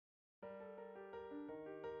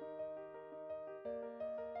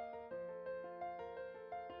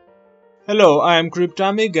Hello, I am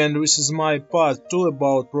Cryptamig and this is my part 2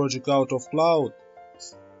 about project Out of Cloud,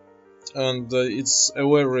 and it's a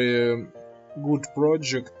very good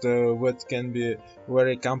project that can be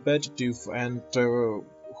very competitive and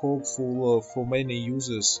hopeful for many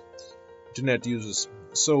users, internet users.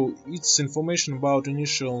 So it's information about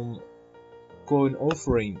initial coin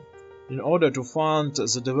offering. In order to fund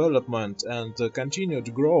the development and the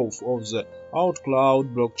continued growth of the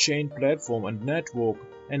OutCloud blockchain platform and network,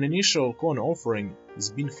 an initial coin offering is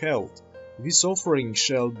being held. This offering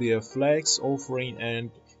shall be a flex offering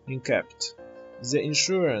and uncapped. The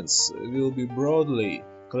insurance will be broadly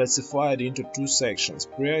classified into two sections,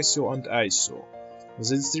 pre-ICO and ICO.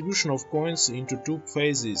 The distribution of coins into two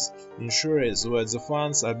phases ensures that the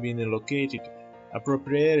funds are being allocated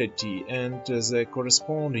appropriately and the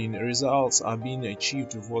corresponding results are being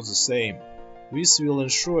achieved for the same. This will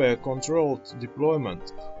ensure a controlled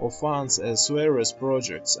deployment of funds as various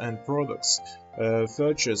projects and products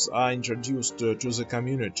features are introduced to the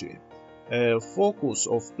community. A focus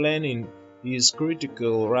of planning is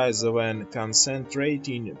critical rather than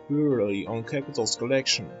concentrating purely on capital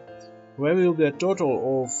collection. There will be a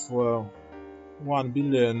total of 1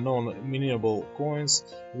 billion non-minable coins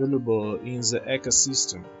available in the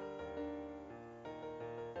ecosystem.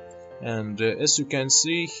 And as you can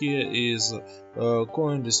see, here is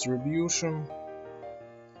coin distribution.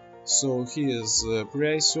 So here is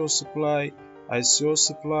pre-ICO supply, ICO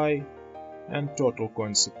supply, and total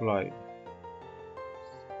coin supply.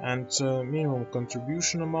 And minimum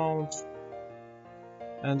contribution amount.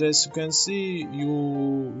 And as you can see, you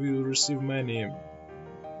will receive many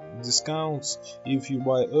discounts if you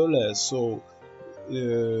buy earlier. So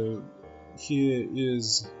here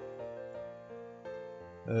is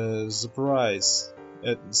the price.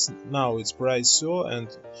 Now it's price so, and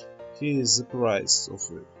here is the price of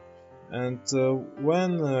it. And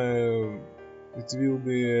when it will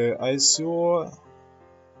be ICO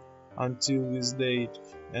until this date,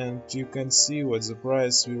 and you can see what the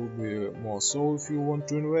price will be more. So if you want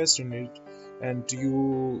to invest in it, and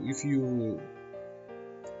if you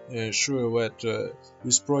sure that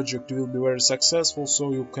this project will be very successful,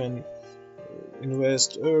 so you can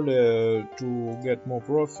invest earlier to get more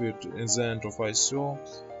profit in the end of ICO.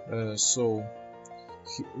 So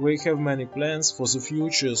we have many plans for the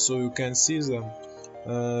future, so you can see them.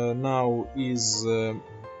 Now is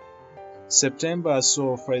September,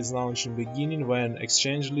 so phase launch in beginning, when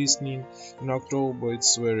exchange listing in October.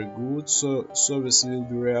 It's very good, so service will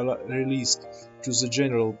be released to the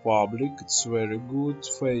general public. It's very good.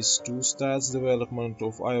 Phase 2 starts development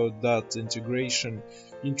of IO.dot integration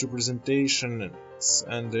into presentations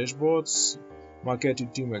and dashboards.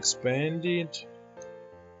 Marketing team expanded.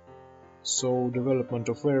 So development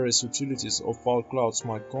of various utilities of OutCloud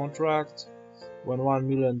smart contract. When 1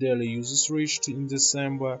 million daily users reached in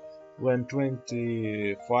December, when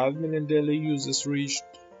 25 million daily users reached.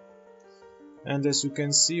 And as you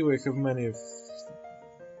can see, we have many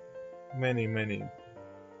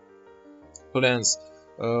plans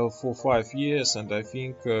for 5 years, and I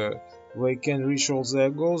think we can reach all their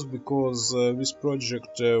goals, because this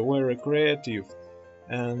project very creative,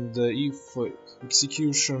 and if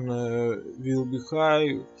execution will be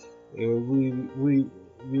high, we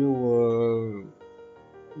will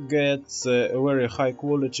get a very high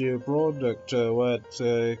quality product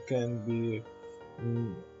that can be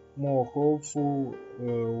more hopeful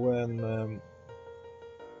when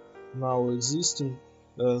now existing.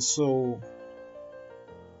 So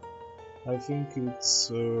I think it's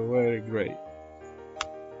very great.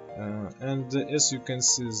 And as you can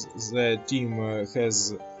see, the team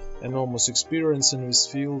has enormous experience in this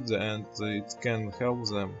field, and it can help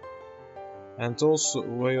them. And also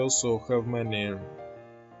we also have many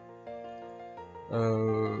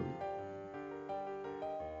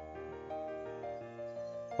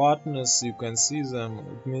partners. You can see them.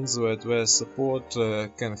 It means that their support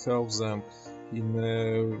can help them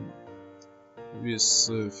in this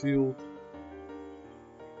field.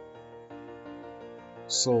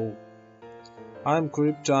 So I'm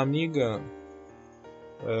Cryptamig.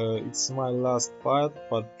 It's my last part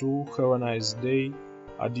 2. Have a nice day.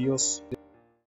 Adios.